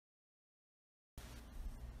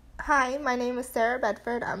Hi, my name is Sarah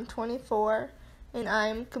Bedford. I'm 24 and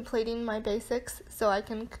I'm completing my basics so I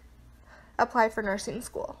can apply for nursing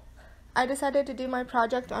school. I decided to do my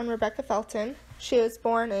project on Rebecca Felton. She was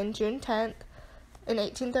born in June 10th in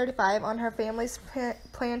 1835 on her family's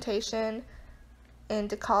plantation in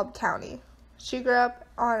DeKalb County. She grew up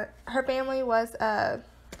on, her family was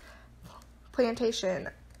plantation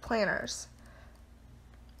planters.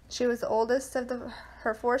 She was the oldest of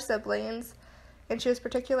her four siblings, and she was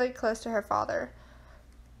particularly close to her father.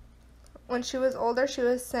 When she was older, she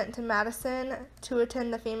was sent to Madison to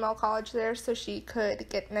attend the female college there so she could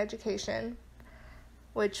get an education,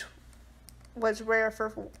 which was rare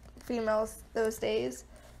for females those days.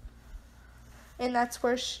 And that's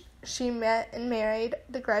where she met and married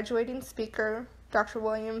the graduating speaker, Dr.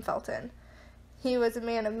 William Felton. He was a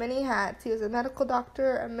man of many hats. He was a medical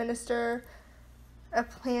doctor, a minister, a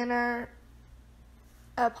planner,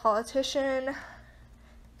 a politician.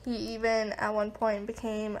 He even at one point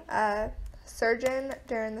became a surgeon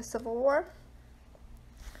during the Civil War.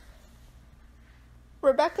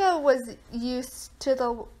 Rebecca was used to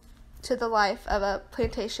the life of a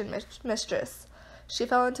plantation mistress. She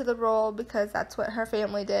fell into the role because that's what her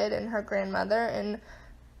family did and her grandmother and,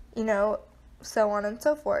 so on and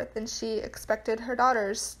so forth. And she expected her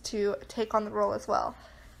daughters to take on the role as well.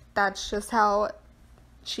 That's just how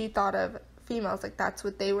she thought of females, like that's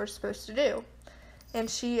what they were supposed to do. And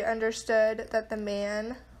she understood that the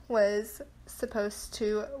man was supposed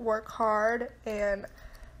to work hard and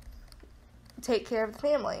take care of the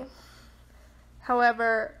family.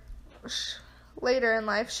 However, later in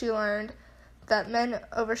life, she learned that men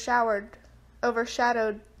overshadowed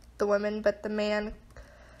the women, but the man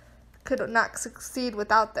could not succeed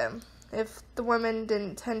without them. If the women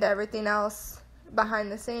didn't tend to everything else behind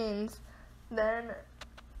the scenes, then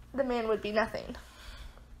the man would be nothing.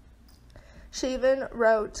 She even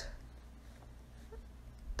wrote,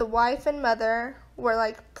 "The wife and mother were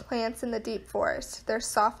like plants in the deep forest. Their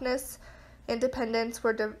softness, independence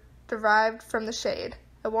were derived from the shade.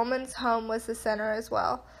 A woman's home was the center as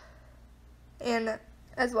well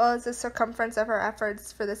as the circumference of her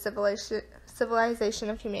efforts for the civilization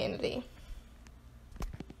of humanity."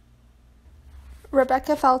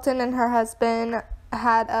 Rebecca Felton and her husband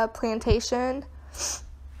had a plantation,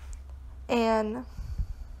 and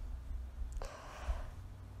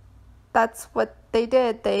that's what they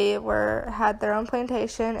did. They had their own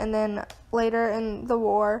plantation, and then later in the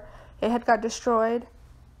war, it had got destroyed,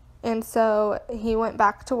 and so he went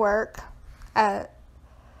back to work as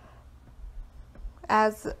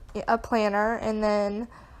a planner, and then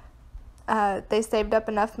they saved up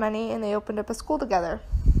enough money, and they opened up a school together.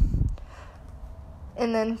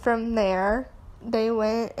 And then from there, they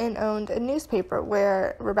went and owned a newspaper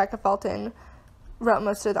where Rebecca Felton wrote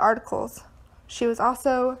most of the articles. She was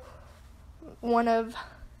also one of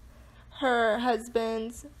her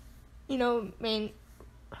husband's, main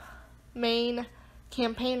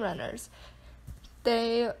campaign runners.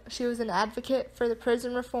 She was an advocate for the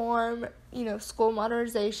prison reform, school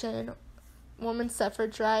modernization, women's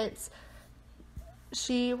suffrage rights.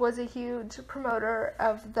 She was a huge promoter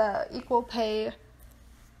of the equal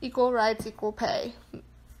rights, equal pay.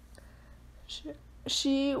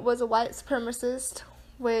 She was a white supremacist,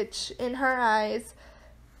 which in her eyes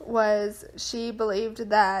she believed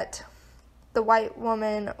that the white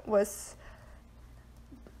woman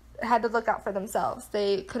had to look out for themselves.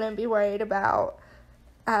 They couldn't be worried about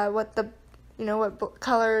what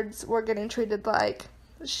coloreds were getting treated like.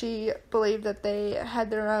 She believed that they had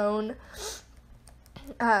their own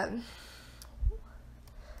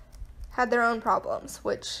problems,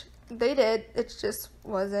 which they did. It just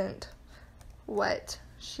wasn't what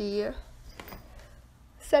she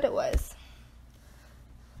said it was.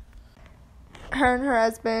 Her and her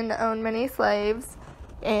husband owned many slaves,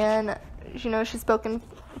 and she spoke in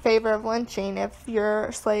favor of lynching. If your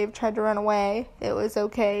slave tried to run away, it was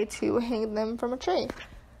okay to hang them from a tree.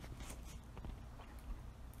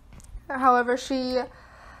 However,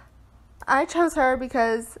 I chose her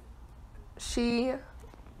because she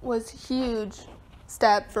was a huge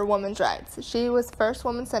step for women's rights. She was the first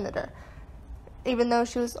woman senator, even though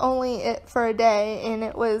she was only it for a day, and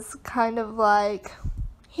it was kind of like,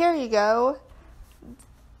 here you go.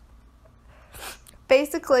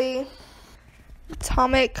 Basically,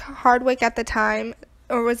 Thomas Hardwick at the time,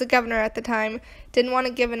 or was a governor at the time, didn't want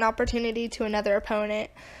to give an opportunity to another opponent,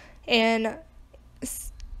 and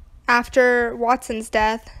after Watson's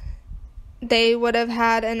death, they would have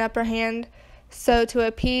had an upper hand. So to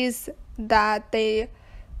appease the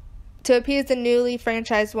newly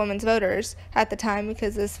franchised women's voters at the time,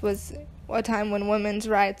 because this was a time when women's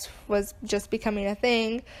rights was just becoming a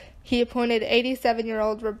thing, he appointed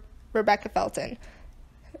 87-year-old Rebecca Felton,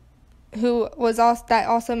 who was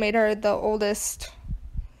also made her the oldest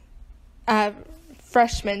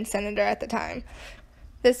freshman senator at the time.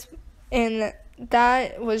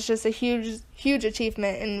 That was just a huge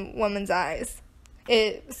achievement in women's eyes.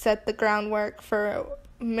 It set the groundwork for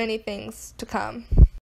many things to come.